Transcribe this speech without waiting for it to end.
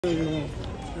You know,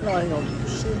 I ain't gonna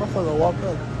shit. Motherfucker walk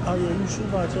up. Oh yeah, you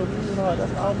shoebox. Yo, you know,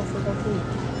 that's all motherfucker gonna do.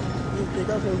 You think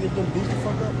I'm gonna get them beat the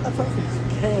fuck up? That's fucking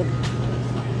candy.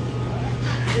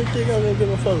 You think I'm gonna get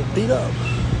a motherfucker beat up?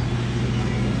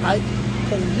 I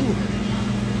tell you,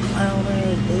 I don't know,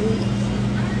 dude.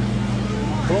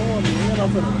 Blowing me, and I'm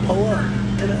gonna pull up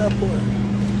in the airport.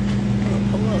 I'm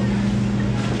gonna pull up.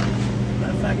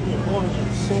 Matter of fact, I get orange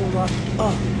as soon as I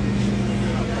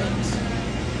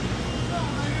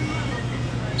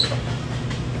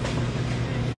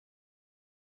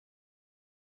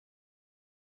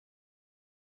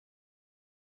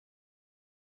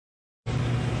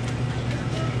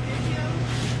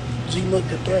G looked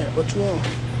the threat. What you on?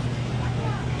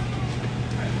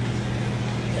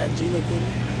 Yeah, G looked the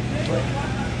threat.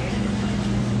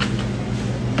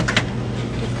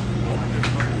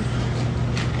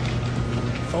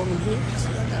 Phone him here.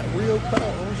 See, I got real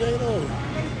power on J-Lo.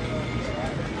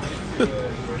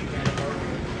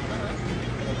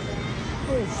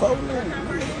 Oh, phone him.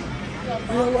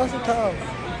 You know what's the time?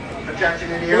 Attention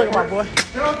in the Look at my boy.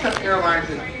 Delta Airlines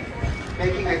is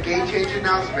making a gate change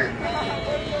announcement.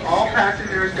 All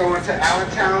passengers going to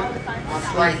Allentown on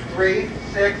flight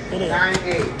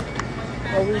 3698.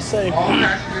 What we say? All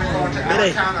passengers going to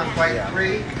Allentown on flight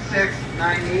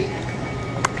 3698.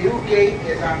 New gate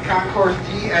is on Concourse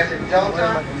D as in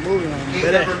Delta.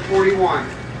 Gate number 41.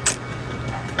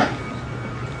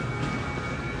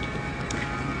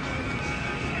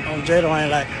 On Jado, I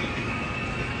ain't like it.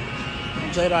 On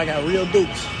Jado, I got real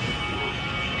dukes.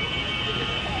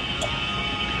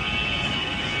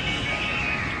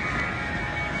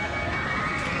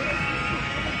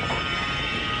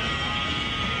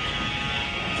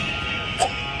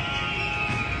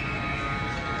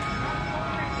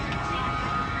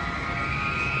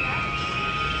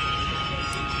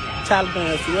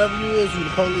 Taliban, whoever you is, you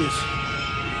the police.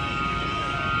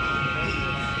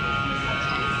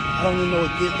 I don't even know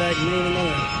what get back means.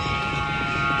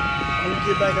 Only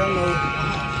get back I know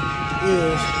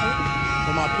is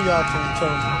what my PR team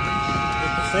told me.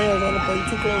 If the fans on the play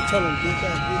too close, tell them get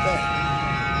back, get back.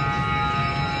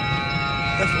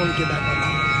 That's the only get back I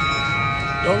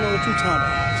know. Don't know what you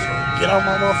talking about. So get off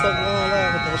my motherfucking lawn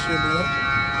line with that shit, bro.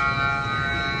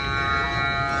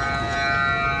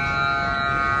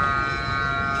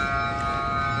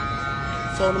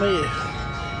 On the head.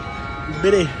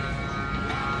 Bitty.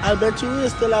 I bet you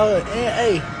is still out here. And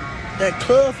hey, that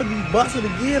club for be busted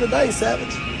again today,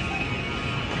 Savage.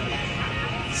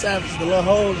 Savage, the little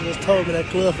hoes just told me that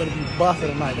club for be busted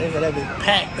tonight. They said that be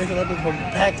packed. They said that be supposed to be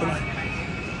packed tonight.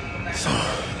 So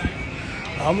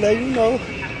I'm letting you know.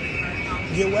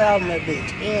 Get wild on that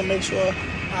bitch. And make sure,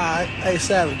 alright, hey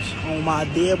Savage, on my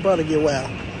dear brother, get wild.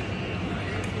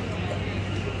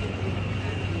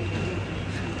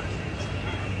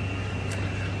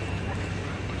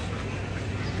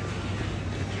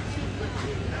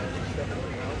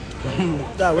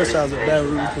 I wish I was at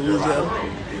Baton Rouge, Louisiana.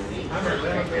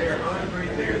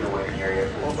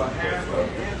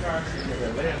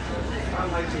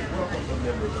 I'd like to welcome the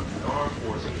members of the armed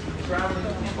forces traveling to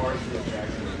the parts of the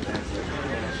Jackson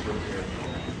International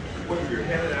Airport. Whether you're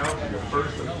headed out to your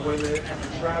first deployment,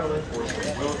 traveling for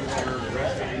some well-deserved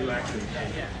rest and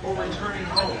relaxation, or returning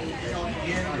home as you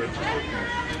begin your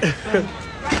tour.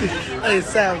 Hey,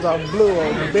 sounds all blue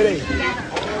on the bitty.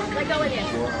 Let go of it.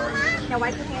 Now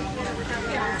wipe your hands.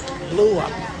 Blue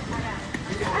up.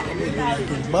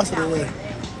 Getting busted away.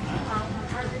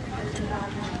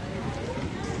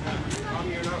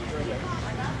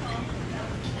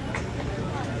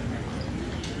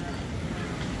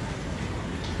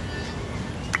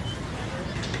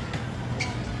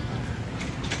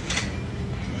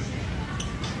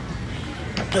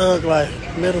 Thug like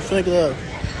middle finger up.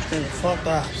 Spin the fucked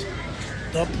ops.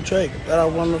 Dump the Drake. Got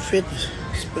out one of the 50s.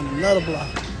 Spin another block.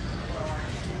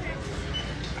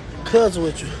 Cousin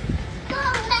with you.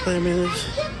 30 minutes.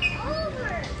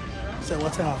 Said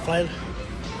what time I fight?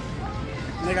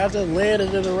 Nigga, I just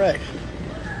landed in the wreck.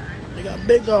 They got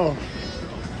big on.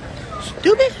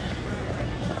 Stupid.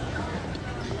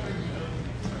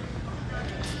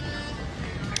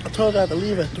 I told you I had to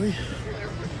leave at 3.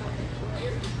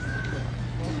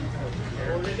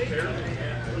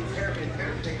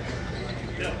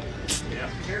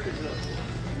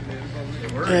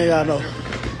 Yeah, I know.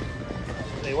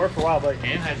 They were for a while, but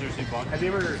Shoebox. Have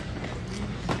you ever go to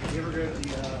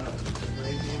the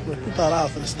You thought I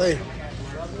was gonna stay.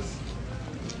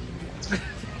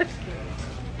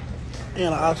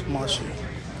 And the ops my shit.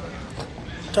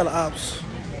 Tell the ops.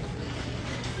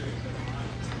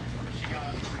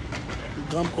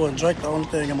 Gumbo and Drake the only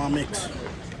thing in my mix.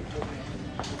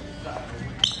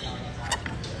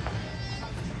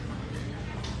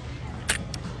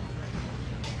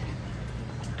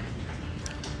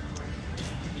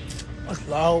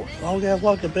 Long ass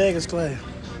walk, the bag is clean.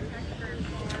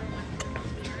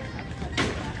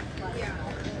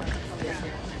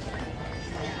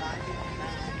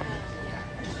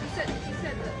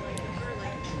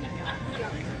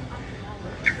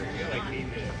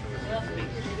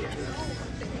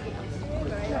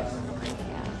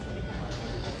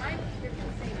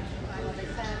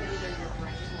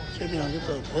 Get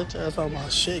your bitch ass on my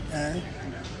shit, gang.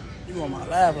 You on my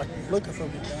live like you looking for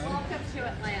me, gang.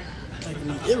 Making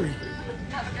me eerie.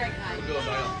 Have a great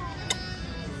night.